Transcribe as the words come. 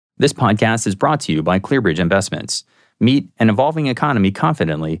This podcast is brought to you by ClearBridge Investments. Meet an evolving economy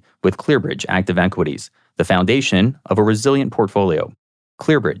confidently with ClearBridge Active Equities, the foundation of a resilient portfolio.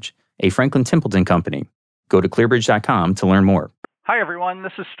 ClearBridge, a Franklin Templeton company. Go to clearbridge.com to learn more. Hi, everyone.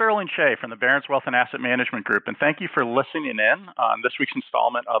 This is Sterling Shea from the Barron's Wealth and Asset Management Group, and thank you for listening in on this week's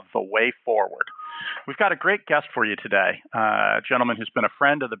installment of The Way Forward. We've got a great guest for you today, a gentleman who's been a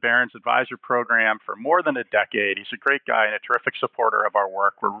friend of the Barron's Advisor Program for more than a decade. He's a great guy and a terrific supporter of our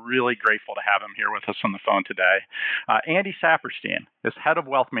work. We're really grateful to have him here with us on the phone today. Andy Saperstein is Head of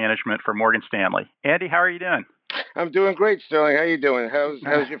Wealth Management for Morgan Stanley. Andy, how are you doing? I'm doing great, Sterling. How you doing?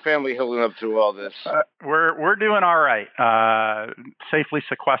 How's your family holding up through all this? We're doing all right. Safely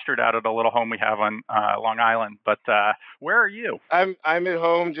sequestered out at a little home we have on Long Island. But where are you? I'm at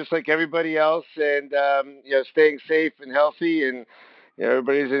home just like everybody else, and staying safe and healthy, and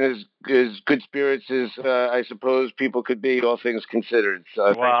everybody's in as good spirits as I suppose people could be, all things considered. So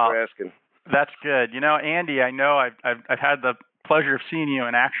thanks for asking. That's good. Andy, I know I've had the pleasure of seeing you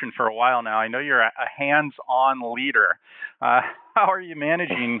in action for a while now. I know you're a hands-on leader. How are you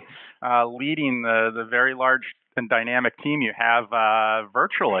managing leading the very large and dynamic team you have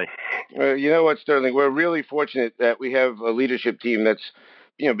virtually? You know what, Sterling? We're really fortunate that we have a leadership team that's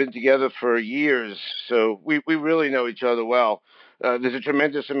been together for years, so we really know each other well. There's a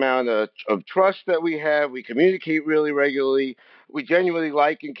tremendous amount of trust that we have. We communicate really regularly. We genuinely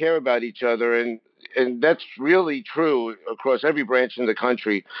like and care about each other, and that's really true across every branch in the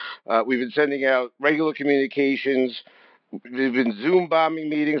country. We've been sending out regular communications. We've been Zoom bombing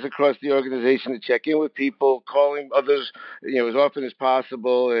meetings across the organization to check in with people, calling others, as often as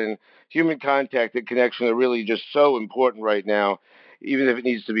possible. And human contact and connection are really just so important right now, even if it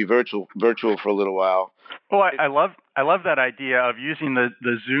needs to be virtual for a little while. Well, I love that idea of using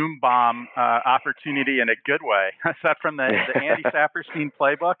the Zoom bomb opportunity in a good way. Is that from the Andy Saperstein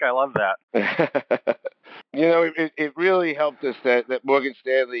playbook? I love that. It really helped us that Morgan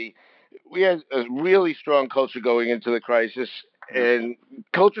Stanley, we had a really strong culture going into the crisis, and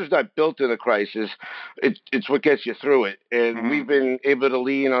culture's not built in a crisis. It's what gets you through it. And we've been able to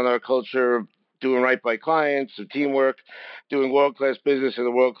lean on our culture of doing right by clients, of teamwork, doing world-class business in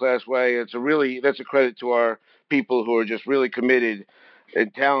a world-class way. That's a credit to our people who are just really committed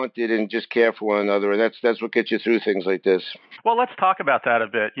and talented and just care for one another. And that's what gets you through things like this. Well, let's talk about that a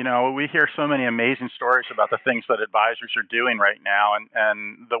bit. We hear so many amazing stories about the things that advisors are doing right now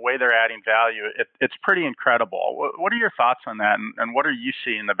and the way they're adding value. It's pretty incredible. What are your thoughts on that? And what are you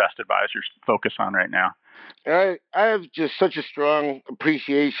seeing the best advisors focus on right now? I have just such a strong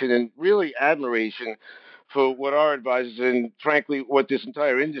appreciation and really admiration for what our advisors and, frankly, what this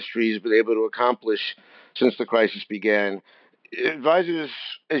entire industry has been able to accomplish since the crisis began. Advisors,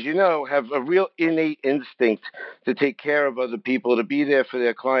 as you know, have a real innate instinct to take care of other people, to be there for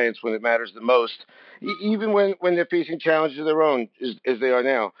their clients when it matters the most, even when they're facing challenges of their own, as they are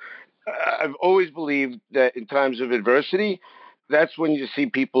now. I've always believed that in times of adversity, that's when you see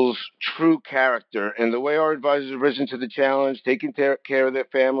people's true character. And the way our advisors have risen to the challenge, taking care of their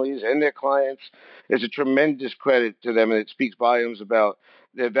families and their clients, is a tremendous credit to them, and it speaks volumes about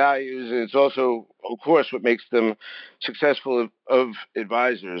their values. And it's also, of course, what makes them successful of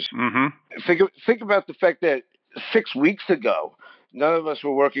advisors. Mm-hmm. Think about the fact that 6 weeks ago, none of us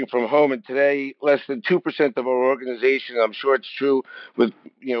were working from home, and today less than 2% of our organization. I'm sure it's true with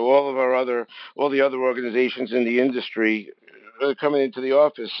all the other organizations in the industry coming into the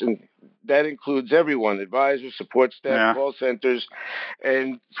office, and that includes everyone: advisors, support staff, call centers.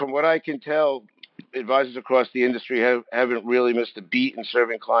 And from what I can tell, advisors across the industry haven't really missed a beat in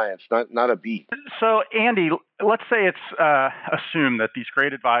serving clients, not a beat. So, Andy, let's say it's assumed that these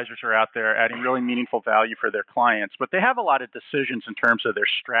great advisors are out there adding really meaningful value for their clients, but they have a lot of decisions in terms of their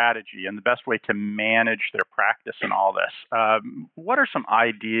strategy and the best way to manage their practice and all this. What are some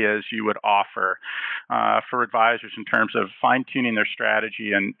ideas you would offer for advisors in terms of fine-tuning their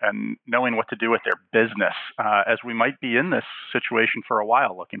strategy and knowing what to do with their business as we might be in this situation for a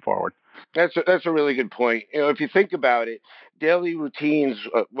while looking forward? That's a really good point. If you think about it, daily routines,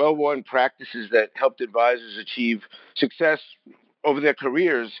 well-worn practices that helped advisors achieve success over their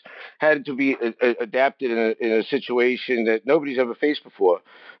careers had to be adapted in a situation that nobody's ever faced before.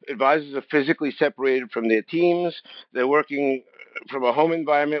 Advisors are physically separated from their teams. They're working from a home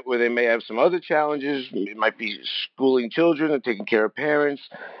environment where they may have some other challenges. It might be schooling children or taking care of parents.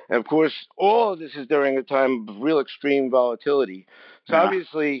 And of course, all of this is during a time of real extreme volatility. So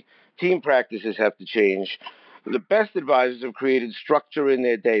obviously, team practices have to change. The best advisors have created structure in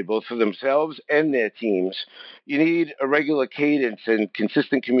their day, both for themselves and their teams. You need a regular cadence and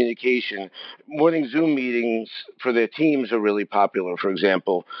consistent communication. Morning Zoom meetings for their teams are really popular, for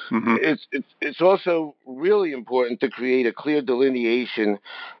example. Mm-hmm. It's also really important to create a clear delineation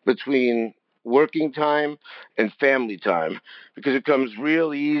between working time and family time, because it becomes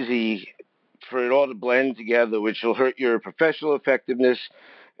real easy for it all to blend together, which will hurt your professional effectiveness,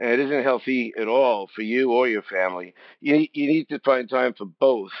 and it isn't healthy at all for you or your family. You need to find time for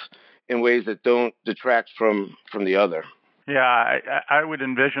both in ways that don't detract from the other. Yeah, I would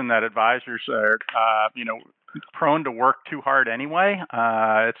envision that advisors are, prone to work too hard anyway.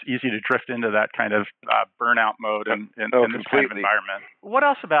 It's easy to drift into that kind of burnout mode in this kind of environment. What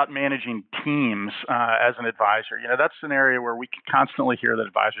else about managing teams as an advisor? That's an area where we constantly hear that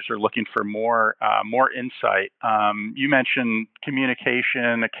advisors are looking for more insight. You mentioned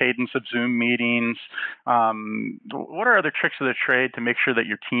communication, a cadence of Zoom meetings. What are other tricks of the trade to make sure that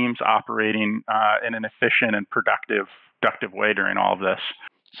your team's operating in an efficient and productive way during all of this?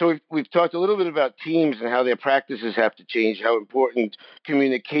 So we've talked a little bit about teams and how their practices have to change, how important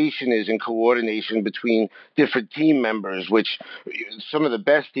communication is and coordination between different team members, which some of the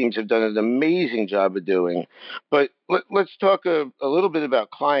best teams have done an amazing job of doing. But let's talk a little bit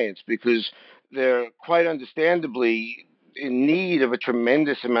about clients, because they're quite understandably in need of a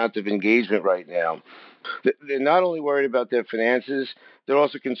tremendous amount of engagement right now. They're not only worried about their finances, they're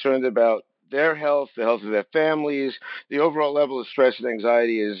also concerned about their health, the health of their families. The overall level of stress and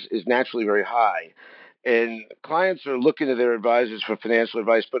anxiety is naturally very high. And clients are looking to their advisors for financial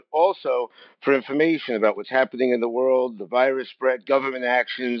advice, but also for information about what's happening in the world, the virus spread, government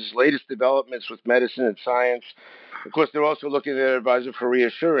actions, latest developments with medicine and science. Of course, they're also looking to their advisor for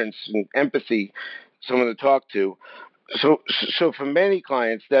reassurance and empathy, someone to talk to. So for many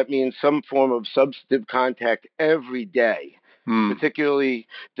clients, that means some form of substantive contact every day. Particularly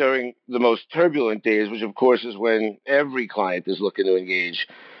during the most turbulent days, which of course is when every client is looking to engage.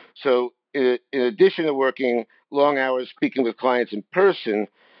 So in addition to working long hours speaking with clients in person,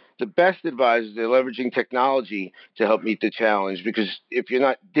 the best advisors are leveraging technology to help meet the challenge, because if you're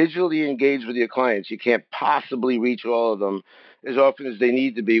not digitally engaged with your clients, you can't possibly reach all of them as often as they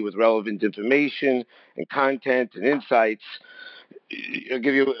need to be with relevant information and content and insights. I'll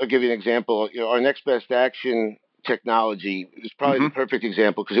give you an example. Our Next Best Action technology is probably the perfect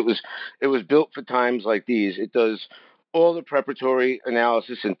example, because it was built for times like these. It does all the preparatory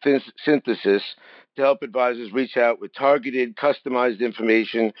analysis and synthesis to help advisors reach out with targeted, customized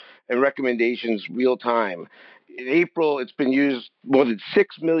information and recommendations real time. In April, it's been used more than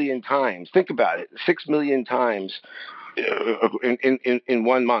 6 million times. Think about it, 6 million times in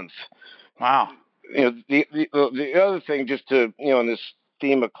 1 month. Wow. The other thing, just to on this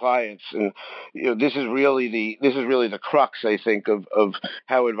theme of clients, and this is really the crux, I think, of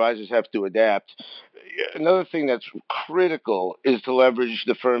how advisors have to adapt. Another thing that's critical is to leverage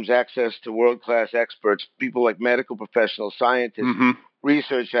the firm's access to world-class experts, people like medical professionals, scientists,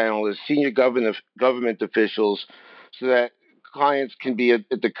 research analysts, senior government officials, so that clients can be at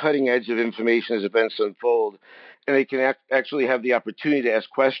the cutting edge of information as events unfold, and they can actually have the opportunity to ask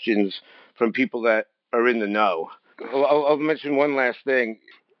questions from people that are in the know. I'll mention one last thing,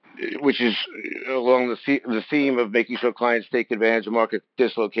 which is along the theme of making sure clients take advantage of market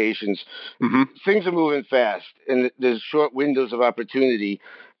dislocations. Things are moving fast, and there's short windows of opportunity,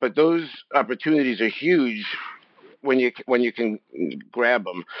 but those opportunities are huge when you can grab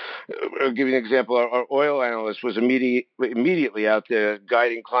them. I'll give you an example. Our oil analyst was immediately out there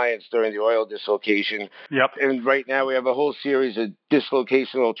guiding clients during the oil dislocation. Yep. And right now we have a whole series of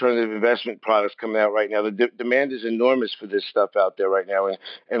dislocation alternative investment products coming out right now. The demand is enormous for this stuff out there right now,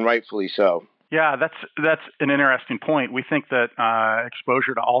 and rightfully so. Yeah, that's an interesting point. We think that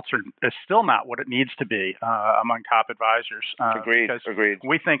exposure to alts is still not what it needs to be among top advisors. Agreed.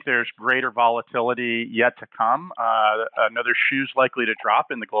 We think there's greater volatility yet to come. Another shoe's likely to drop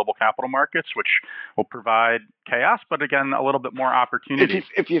in the global capital markets, which will provide chaos, but again, a little bit more opportunity.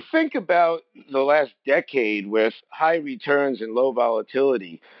 If you think about the last decade with high returns and low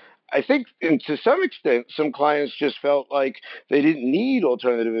volatility, I think, and to some extent, some clients just felt like they didn't need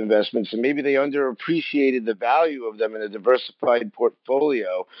alternative investments, and maybe they underappreciated the value of them in a diversified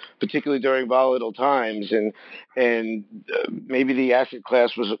portfolio, particularly during volatile times. And maybe the asset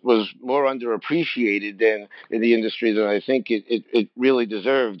class was more underappreciated than in the industry than I think it really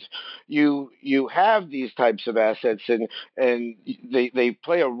deserved. You have these types of assets, and they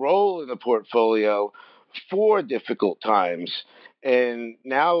play a role in the portfolio for difficult times. and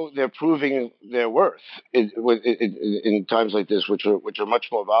now they're proving their worth in times like this, which are much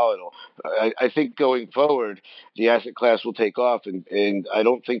more volatile. I think going forward, the asset class will take off, and I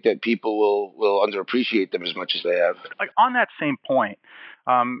don't think that people will underappreciate them as much as they have. Like on that same point,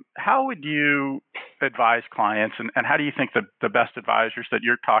 how would you advise clients, and how do you think the best advisors that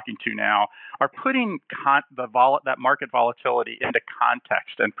you're talking to now are putting that market volatility into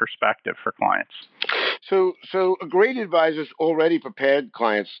context and perspective for clients? So a great advisor's already prepared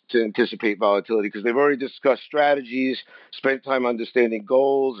clients to anticipate volatility because they've already discussed strategies, spent time understanding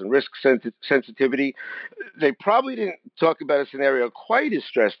goals and risk sensitivity. They probably didn't talk about a scenario quite as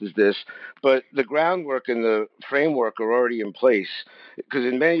stressed as this, but the groundwork and the framework are already in place because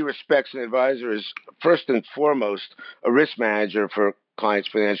in many respects, an advisor is first and foremost a risk manager for clients'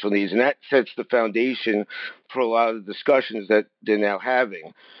 financial needs, and that sets the foundation for a lot of the discussions that they're now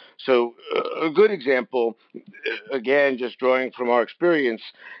having. So a good example, again, just drawing from our experience,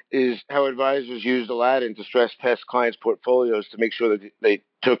 is how advisors used Aladdin to stress test clients' portfolios to make sure that they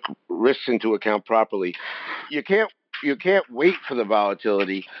took risks into account properly. You can't wait for the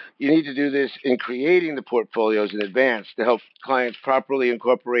volatility. You need to do this in creating the portfolios in advance to help clients properly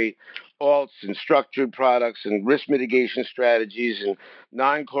incorporate alts and structured products and risk mitigation strategies and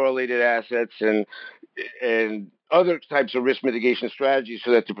non-correlated assets and other types of risk mitigation strategies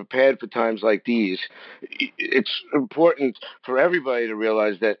so that they're prepared for times like these. It's important for everybody to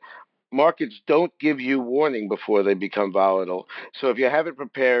realize that markets don't give you warning before they become volatile. So if you haven't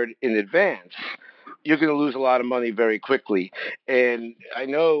prepared in advance, you're going to lose a lot of money very quickly. And I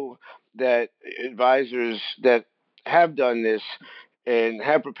know that advisors that have done this and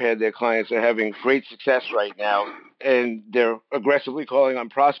have prepared their clients are having great success right now. And they're aggressively calling on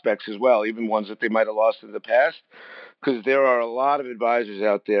prospects as well, even ones that they might have lost in the past, because there are a lot of advisors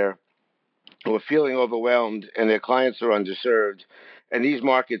out there who are feeling overwhelmed and their clients are underserved. And these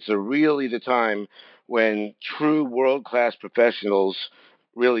markets are really the time when true world-class professionals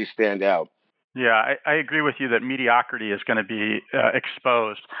really stand out. Yeah, I agree with you that mediocrity is going to be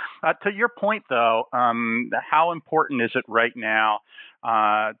exposed. To your point, though, how important is it right now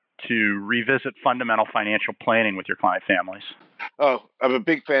to revisit fundamental financial planning with your client families? Oh, I'm a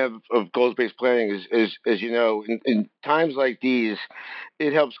big fan of goals-based planning. As you know, in times like these,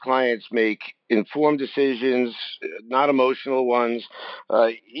 it helps clients make informed decisions, not emotional ones.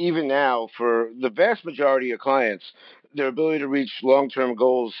 Even now, for the vast majority of clients, their ability to reach long-term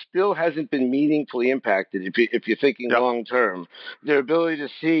goals still hasn't been meaningfully impacted. If you're thinking Yep. long-term, their ability to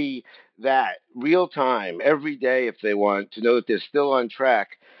see that real time every day, if they want to know that they're still on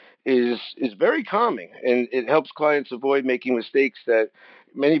track, is very calming, and it helps clients avoid making mistakes that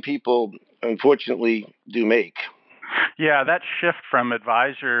many people unfortunately do make. Yeah, that shift from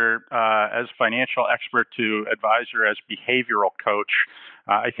advisor as financial expert to advisor as behavioral coach,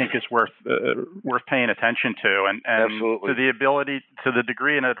 I think is worth paying attention to, and Absolutely. to the ability, to the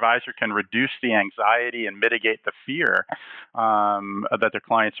degree an advisor can reduce the anxiety and mitigate the fear that their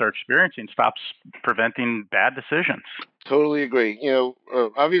clients are experiencing, stops preventing bad decisions. Totally agree.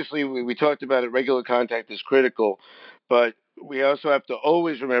 Obviously, we talked about it. Regular contact is critical, but we also have to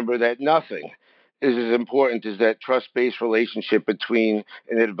always remember that nothing is as important as that trust-based relationship between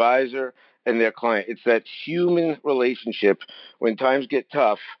an advisor and their client. It's that human relationship. When times get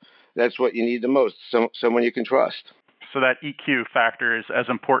tough, that's what you need the most. Someone you can trust. So that EQ factor is as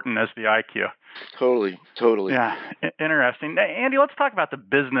important as the IQ. Totally. Yeah, interesting. Andy, let's talk about the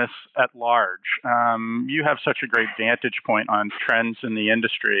business at large. You have such a great vantage point on trends in the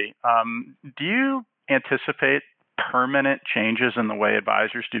industry. Do you anticipate permanent changes in the way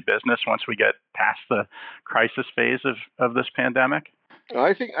advisors do business once we get past the crisis phase of this pandemic?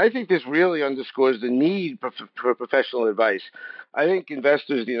 I think this really underscores the need for professional advice. I think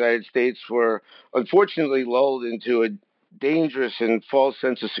investors in the United States were unfortunately lulled into a dangerous and false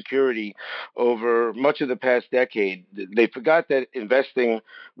sense of security over much of the past decade. They forgot that investing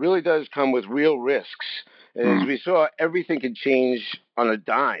really does come with real risks. And as we saw, everything can change on a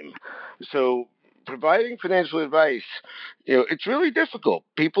dime. So providing financial advice, it's really difficult.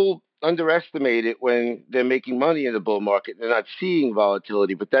 People underestimate it when they're making money in the bull market. They're not seeing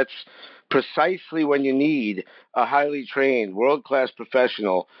volatility, but that's precisely when you need a highly trained, world-class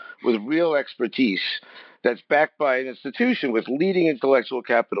professional with real expertise that's backed by an institution with leading intellectual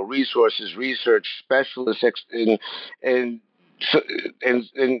capital, resources, research specialists, and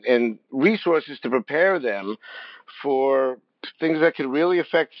resources to prepare them for things that could really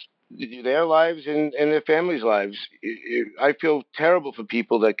affect their lives and their families' lives. I feel terrible for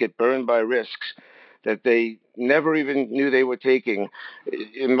people that get burned by risks that they never even knew they were taking.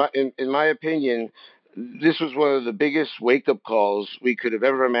 In my opinion, This was one of the biggest wake-up calls we could have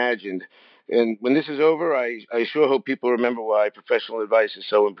ever imagined. And when this is over, I sure hope people remember why professional advice is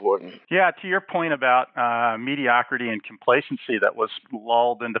so important. Yeah, to your point about mediocrity and complacency that was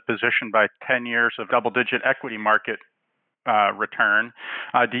lulled into position by 10 years of double-digit equity market return.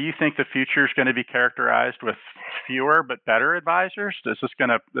 Do you think the future is going to be characterized with fewer but better advisors? Is this going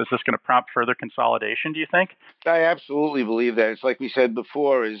to prompt further consolidation, do you think? I absolutely believe that. It's like we said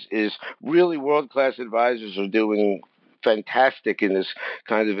before, is really world-class advisors are doing fantastic in this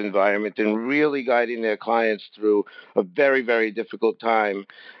kind of environment and really guiding their clients through a very, very difficult time.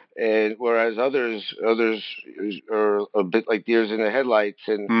 And whereas others are a bit like deers in the headlights,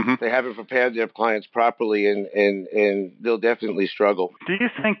 and they haven't prepared their clients properly, and they'll definitely struggle. Do you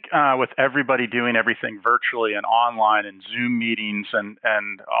think with everybody doing everything virtually and online and Zoom meetings and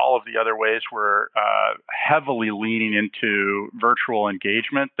all of the other ways we're heavily leaning into virtual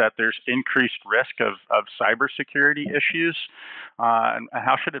engagement, that there's increased risk of cybersecurity issues? And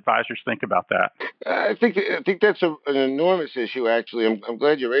how should advisors think about that? I think that's an enormous issue. Actually, I'm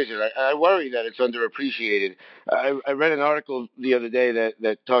glad you raised it. I worry that it's underappreciated. I read an article the other day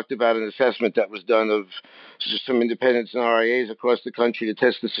that talked about an assessment that was done of some independents and RIAs across the country to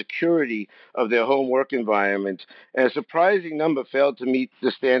test the security of their home work environment, and a surprising number failed to meet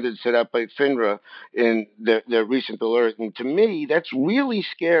the standards set out by FINRA in their recent alert. And to me, that's really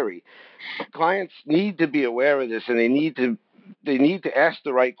scary. Clients need to be aware of this, and they need to ask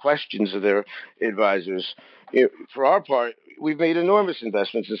the right questions of their advisors. For our part, we've made enormous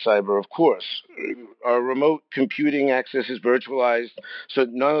investments in cyber, of course. Our remote computing access is virtualized, so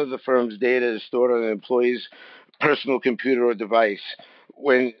none of the firm's data is stored on an employee's personal computer or device.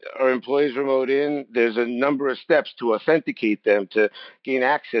 When our employees remote in, there's a number of steps to authenticate them to gain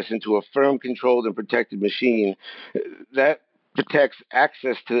access into a firm-controlled and protected machine. That protects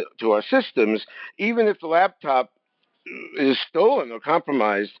access to our systems, even if the laptop is stolen or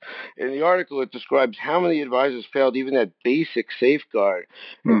compromised. In the article, it describes how many advisors failed even that basic safeguard.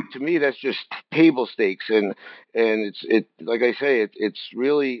 And to me, that's just table stakes, and it's like I say, it's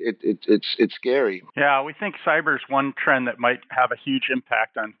really it's scary. Yeah, we think cyber is one trend that might have a huge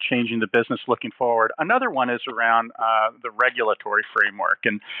impact on changing the business looking forward. Another one is around the regulatory framework,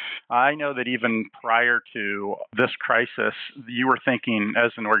 and I know that even prior to this crisis, you were thinking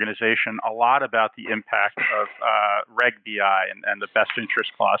as an organization a lot about the impact of Reg BI and the best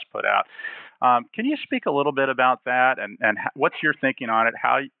interest clause put out. Can you speak a little bit about that and what's your thinking on it,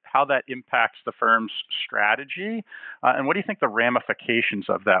 how that impacts the firm's strategy, and what do you think the ramifications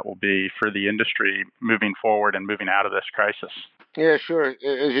of that will be for the industry moving forward and moving out of this crisis? Yeah, sure. As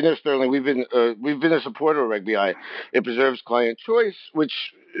you know, Sterling, we've been a supporter of Reg BI. It preserves client choice, which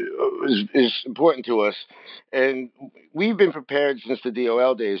is important to us, and we've been prepared since the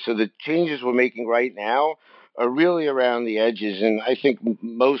DOL days. So the changes we're making right now are really around the edges, and I think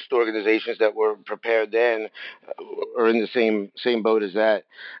most organizations that were prepared then are in the same boat as that.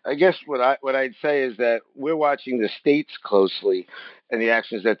 I guess what I'd say is that we're watching the states closely and the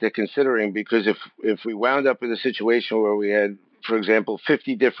actions that they're considering, because if we wound up in a situation where we had, for example,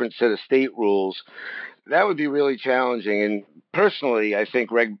 50 different set of state rules, that would be really challenging. And personally, I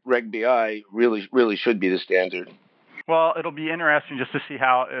think Reg BI really should be the standard. Well, it'll be interesting just to see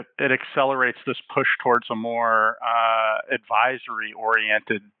how it accelerates this push towards a more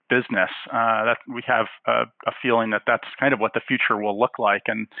advisory-oriented business. That we have a feeling that that's kind of what the future will look like.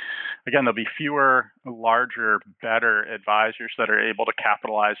 And again, there'll be fewer, larger, better advisors that are able to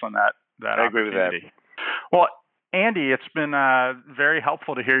capitalize on that I agree with that. Well, Andy, it's been very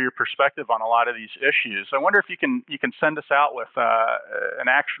helpful to hear your perspective on a lot of these issues. I wonder if you can send us out with an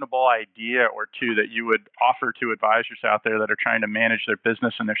actionable idea or two that you would offer to advisors out there that are trying to manage their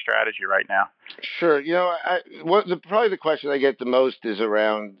business and their strategy right now. Sure. You know, probably the question I get the most is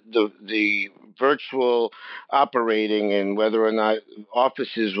around the virtual operating and whether or not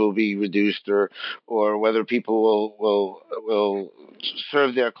offices will be reduced or whether people will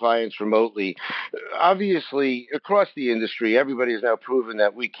serve their clients remotely. Obviously, across the industry, everybody has now proven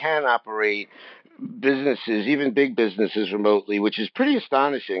that we can operate businesses, even big businesses, remotely, which is pretty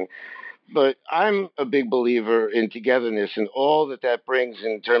astonishing. But I'm a big believer in togetherness and all that brings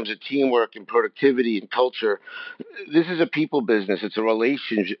in terms of teamwork and productivity and culture. This is a people business. It's a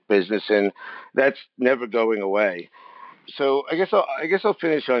relationship business, and that's never going away. So I guess I'll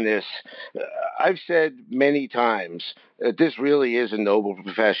finish on this. I've said many times that this really is a noble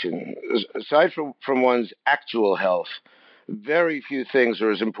profession. Aside from one's actual health, very few things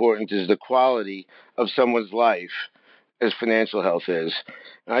are as important as the quality of someone's life as financial health is.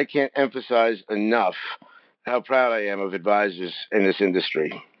 And I can't emphasize enough how proud I am of advisors in this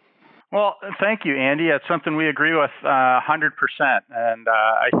industry. Well, thank you, Andy. It's something we agree with 100%. And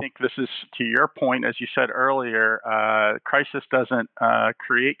I think this is, to your point, as you said earlier, crisis doesn't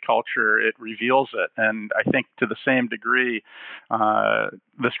create culture, it reveals it. And I think to the same degree,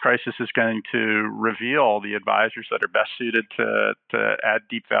 this crisis is going to reveal the advisors that are best suited to add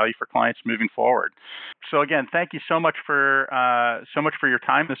deep value for clients moving forward. So again, thank you so much for your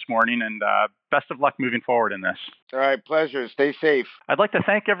time this morning, and best of luck moving forward in this. All right, pleasure. Stay safe. I'd like to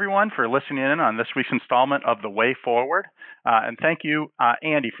thank everyone for listening in on this week's installment of The Way Forward. And thank you,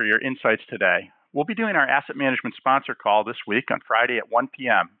 Andy, for your insights today. We'll be doing our asset management sponsor call this week on Friday at 1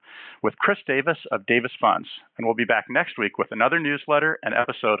 p.m. with Chris Davis of Davis Funds. And we'll be back next week with another newsletter and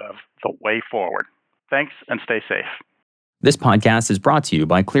episode of The Way Forward. Thanks, and stay safe. This podcast is brought to you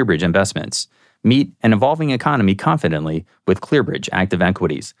by ClearBridge Investments. Meet an evolving economy confidently with ClearBridge Active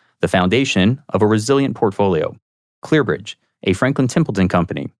Equities, the foundation of a resilient portfolio. ClearBridge, a Franklin Templeton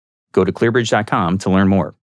company. Go to clearbridge.com to learn more.